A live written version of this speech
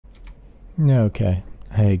Okay.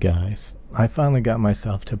 Hey guys, I finally got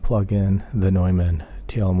myself to plug in the Neumann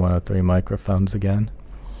TL103 microphones again.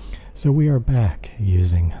 So we are back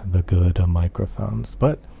using the good microphones.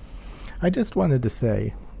 But I just wanted to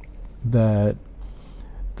say that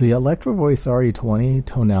the Electro Voice RE20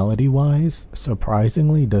 tonality wise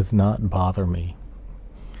surprisingly does not bother me.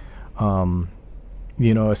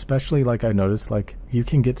 Especially like I noticed, like you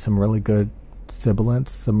can get some really good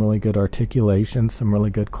sibilance, some really good articulation, some really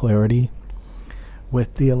good clarity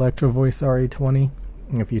with the Electro Voice RE20.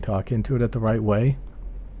 If you talk into it at the right way,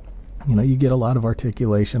 you get a lot of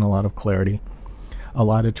articulation, a lot of clarity, a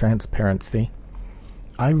lot of transparency.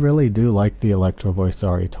 I really do like the Electro Voice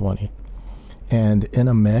RE20. And in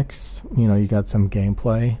a mix, you got some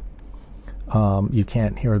gameplay. You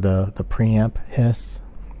can't hear the preamp hiss.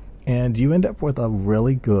 And you end up with a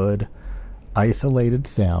really good isolated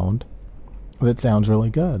sound that sounds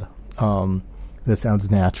really good. That sounds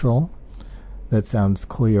natural. That sounds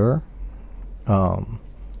clear.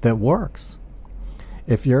 That works.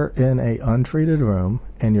 If you're in a untreated room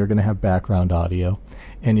and you're going to have background audio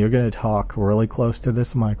and you're going to talk really close to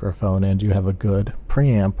this microphone and you have a good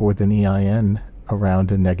preamp with an EIN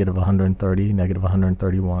around a negative 130, negative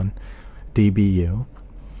 131 dBu,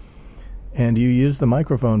 and you use the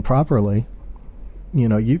microphone properly,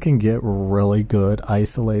 you can get really good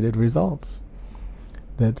isolated results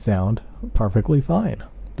that sound perfectly fine,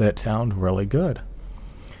 that sound really good.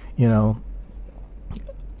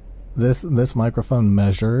 This microphone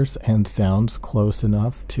measures and sounds close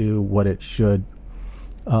enough to what it should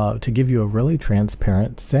to give you a really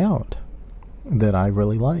transparent sound that I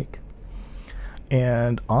really like.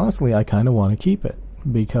 And honestly, I kind of want to keep it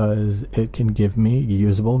because it can give me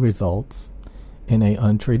usable results in a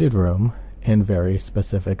untreated room in very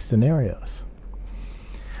specific scenarios.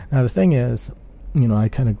 Now the thing is, I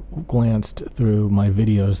kind of glanced through my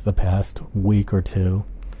videos the past week or two,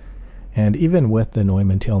 and even with the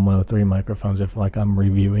Neumann TL103 microphones, if like I'm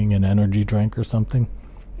reviewing an energy drink or something,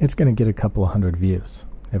 it's going to get a couple of hundred views.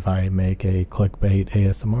 If I make a clickbait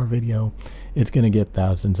ASMR video, it's going to get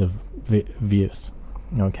thousands of views.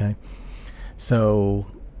 Okay, so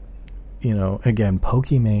again,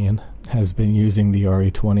 Pokimane has been using the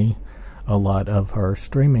RE20 a lot of her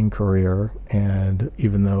streaming career, and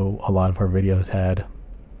even though a lot of her videos had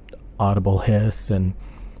audible hiss and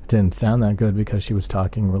didn't sound that good because she was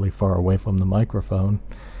talking really far away from the microphone,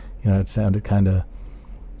 it sounded kind of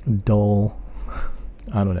dull.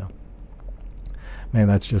 I don't know. Maybe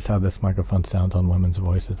that's just how this microphone sounds on women's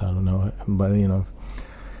voices. I don't know. But, it's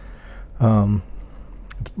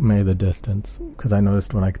maybe the distance. Because I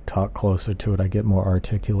noticed when I talk closer to it, I get more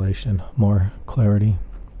articulation, more clarity.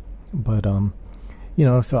 But,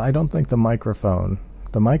 so I don't think the microphone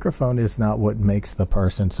is not what makes the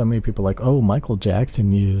person. So many people are like, oh, Michael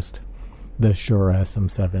Jackson used the Shure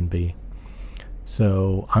SM7B.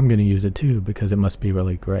 So I'm going to use it too because it must be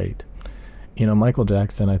really great. Michael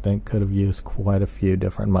Jackson, I think, could have used quite a few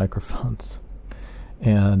different microphones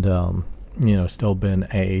and, still been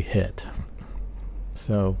a hit.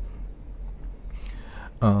 So,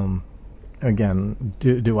 again,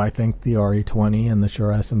 do I think the RE20 and the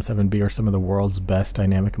Shure SM7B are some of the world's best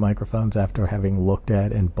dynamic microphones after having looked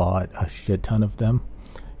at and bought a shit ton of them?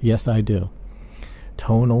 Yes, I do.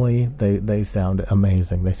 Tonally, they sound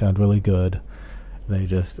amazing. They sound really good. They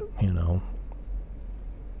just,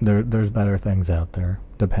 there's better things out there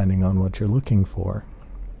depending on what you're looking for.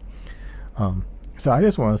 So I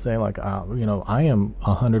just want to say, like, I am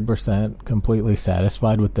 100% completely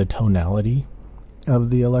satisfied with the tonality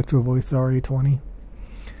of the Electro Voice RE20.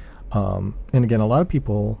 And again, a lot of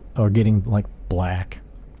people are getting like black.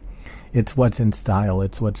 It's what's in style.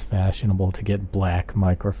 It's what's fashionable to get black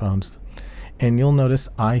microphones. And you'll notice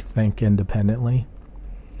I think independently.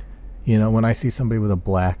 When I see somebody with a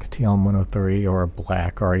black TL103 or a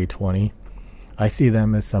black RE20, I see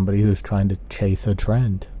them as somebody who's trying to chase a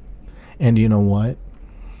trend. And you know what?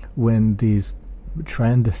 When these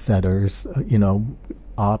trend setters,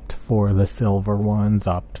 opt for the silver ones,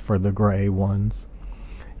 opt for the gray ones,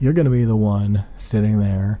 you're going to be the one sitting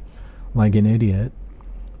there like an idiot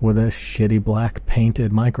with a shitty black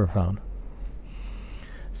painted microphone.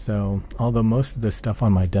 So, although most of the stuff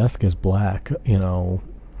on my desk is black,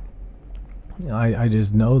 I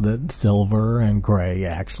just know that silver and gray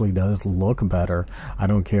actually does look better. I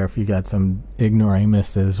don't care if you got some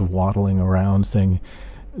ignoramuses waddling around saying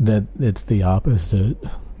that it's the opposite,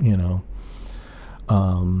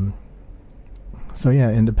 So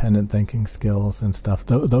yeah, independent thinking skills and stuff.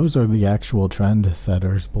 Those are the actual trend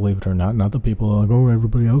setters, believe it or not. Not the people who are like, oh,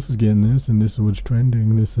 everybody else is getting this and this is what's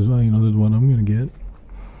trending. This is, this is what I'm going to get.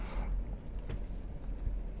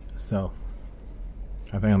 So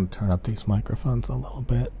I think I'm going to turn up these microphones a little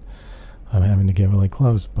bit. I'm having to get really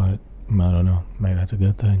close, but I don't know. Maybe that's a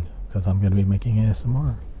good thing, because I'm going to be making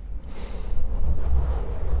ASMR.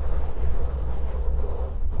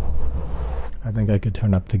 I think I could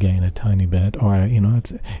turn up the gain a tiny bit, or you know,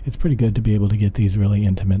 it's pretty good to be able to get these really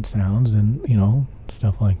intimate sounds and, you know,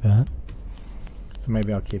 stuff like that. So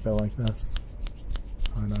maybe I'll keep it like this.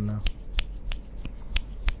 I don't know.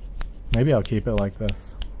 Maybe I'll keep it like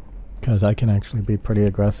this, because I can actually be pretty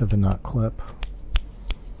aggressive and not clip.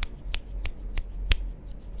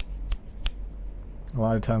 A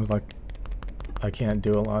lot of times, like, I can't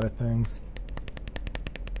do a lot of things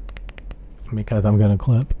because I'm gonna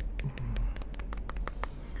clip.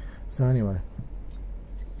 So anyway,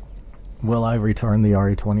 will I return the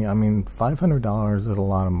RE20? I mean, $500 is a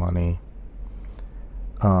lot of money.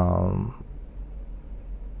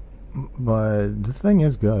 But this thing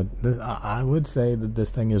is good. I would say that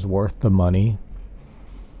this thing is worth the money,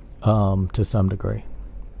 to some degree.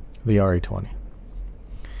 The RE20.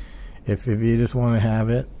 If you just want to have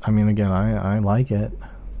it, I mean, again, I like it,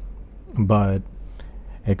 but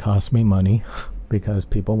it costs me money because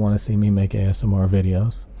people want to see me make ASMR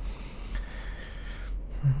videos.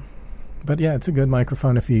 But yeah, it's a good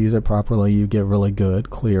microphone. If you use it properly, you get really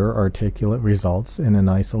good, clear, articulate results in an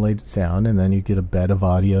isolated sound, and then you get a bed of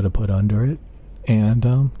audio to put under it. And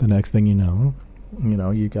the next thing you know,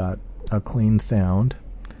 you got a clean sound.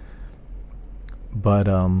 But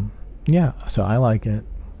yeah, so I like it.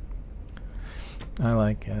 I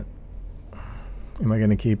like it. Am I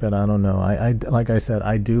going to keep it? I don't know. I like I said,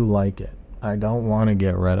 I do like it. I don't want to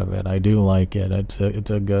get rid of it. I do like it.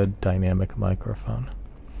 It's a good dynamic microphone.